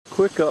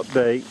quick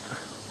update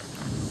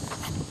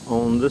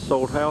on this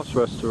old house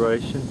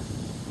restoration.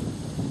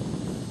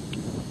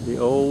 The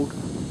old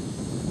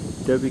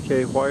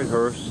W.K.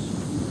 Whitehurst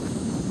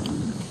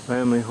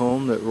family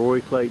home that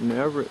Roy Clayton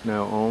Everetts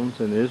now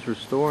owns and is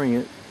restoring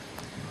it.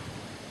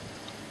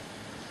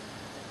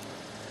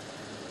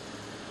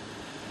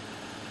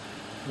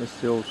 That's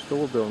the old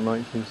store built in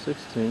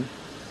 1916.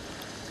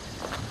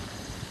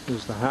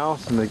 There's the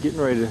house, and they're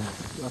getting ready to,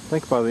 I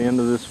think by the end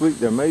of this week,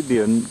 there may be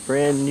a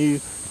brand new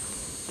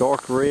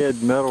dark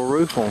red metal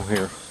roof on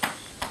here.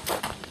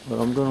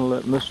 But I'm going to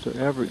let Mr.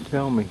 Everett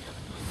tell me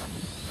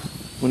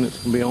when it's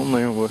going to be on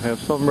there. We'll have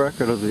some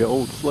record of the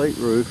old slate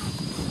roof.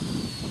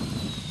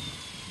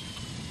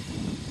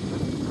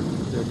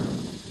 They're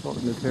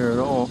starting to tear it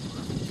off,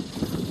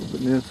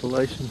 putting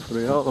insulation for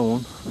the other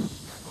one.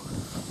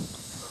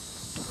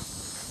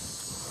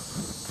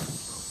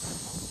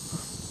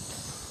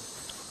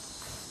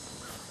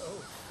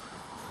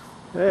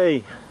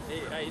 Hey,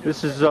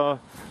 this is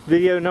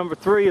video number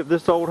 3 of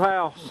this old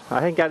house.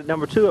 I ain't got it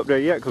number 2 up there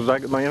yet because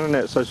my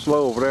internet's so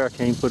slow over there I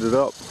can't put it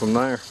up from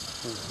there.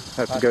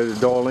 I have to go to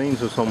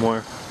Darlene's or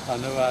somewhere. I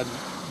know I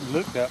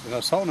looked up, but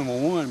I saw number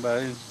 1, but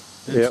I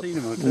didn't see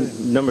number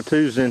 2. Number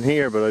 2's in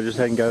here, but I just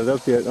hadn't got it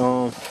up yet.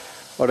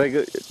 Are they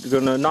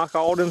going to knock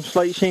all them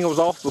slate shingles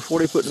off before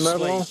they put the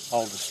metal on?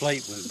 All the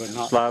slate ones, but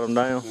not... Slide them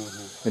down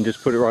and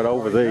just put it right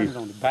over these.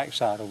 On the back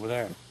side over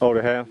there. Oh,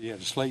 they have? Yeah,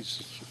 the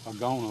slates are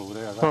gone over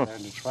there, right there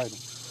in the trailer.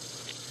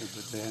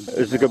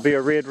 Is it going to be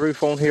a red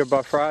roof on here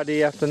by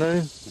Friday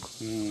afternoon?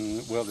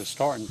 Well, they're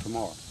starting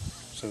tomorrow,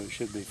 so it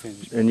should be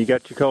finished. And you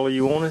got your color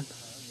you wanted?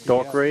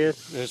 Dark red?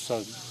 It's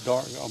a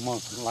dark,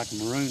 almost like a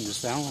maroon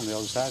that's down on the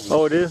other side.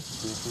 Oh, it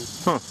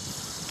is? Huh.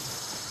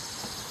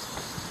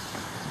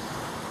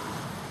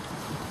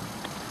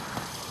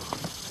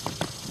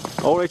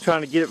 Oh, they're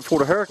trying to get it before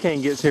the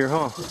hurricane gets here,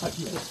 huh?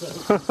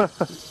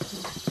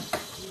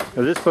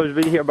 Is this supposed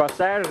to be here by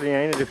Saturday,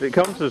 ain't it, if it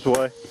comes this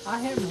way? I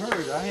haven't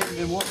heard. I haven't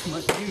been watching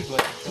much news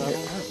lately, so I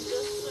don't know.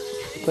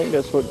 I think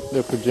that's what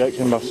they're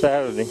projecting by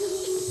Saturday.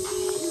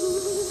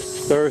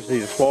 Thursday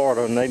to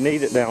Florida, and they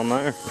need it down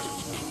there.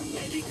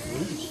 We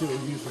can still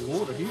use the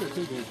water here,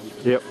 too, don't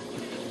we? Yep.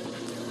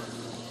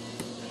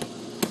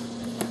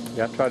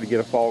 Yeah, I tried to get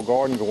a fall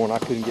garden going. I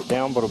couldn't get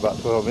down but about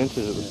 12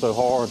 inches. It was so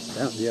hard.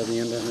 Down the other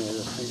end down there,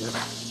 I think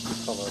that's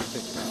the color I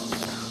picked out.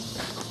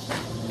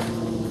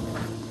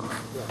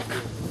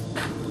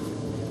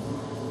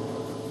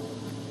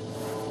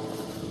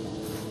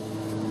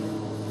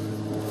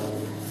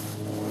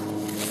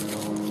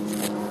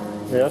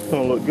 Yeah, that's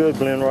going to look good,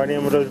 blend right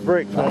in with those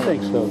bricks. I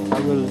think so. I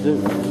really do.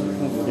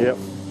 Yep.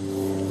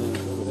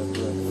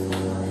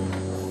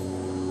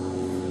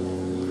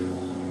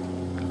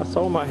 I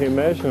saw him out here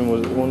measuring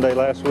one day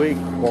last week,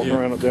 walking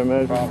around up there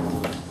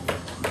measuring.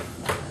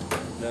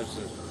 That's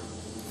it.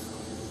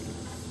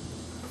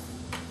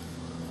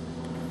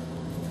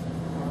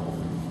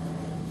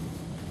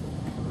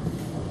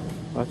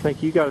 I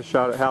think you got a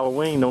shot at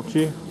Halloween, don't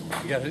you?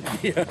 You got it?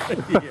 Yeah.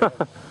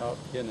 Oh,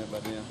 getting it by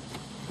then.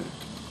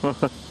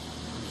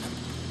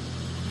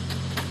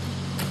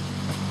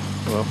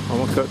 Well, I'm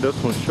going to cut this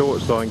one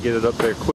short so I can get it up there quick.